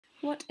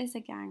What is a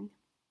gang?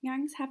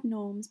 Gangs have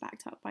norms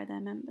backed up by their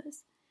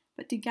members.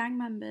 But do gang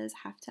members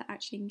have to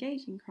actually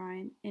engage in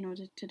crime in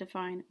order to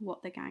define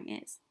what the gang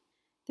is?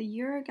 The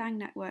Eurogang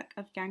network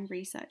of gang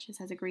researchers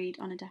has agreed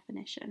on a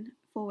definition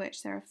for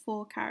which there are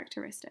 4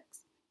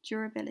 characteristics.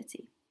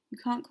 Durability. You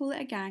can't call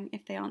it a gang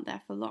if they aren't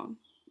there for long.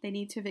 They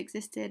need to have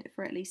existed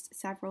for at least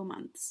several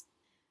months.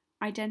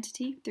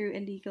 Identity through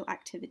illegal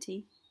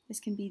activity. This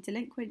can be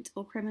delinquent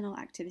or criminal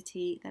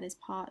activity that is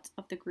part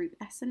of the group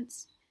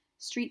essence.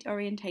 Street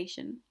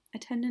orientation, a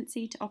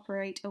tendency to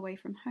operate away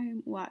from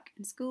home, work,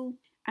 and school.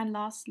 And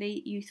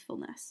lastly,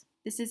 youthfulness.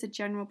 This is a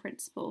general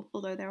principle,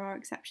 although there are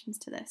exceptions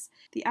to this.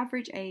 The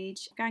average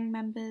age of gang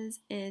members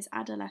is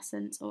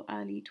adolescence or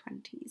early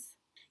 20s.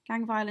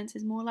 Gang violence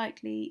is more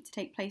likely to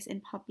take place in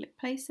public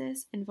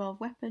places, involve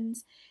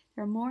weapons.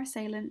 There are more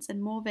assailants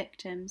and more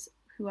victims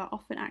who are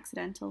often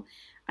accidental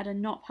and are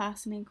not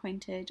personally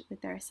acquainted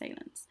with their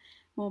assailants.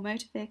 More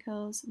motor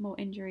vehicles, more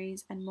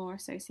injuries, and more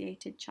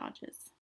associated charges.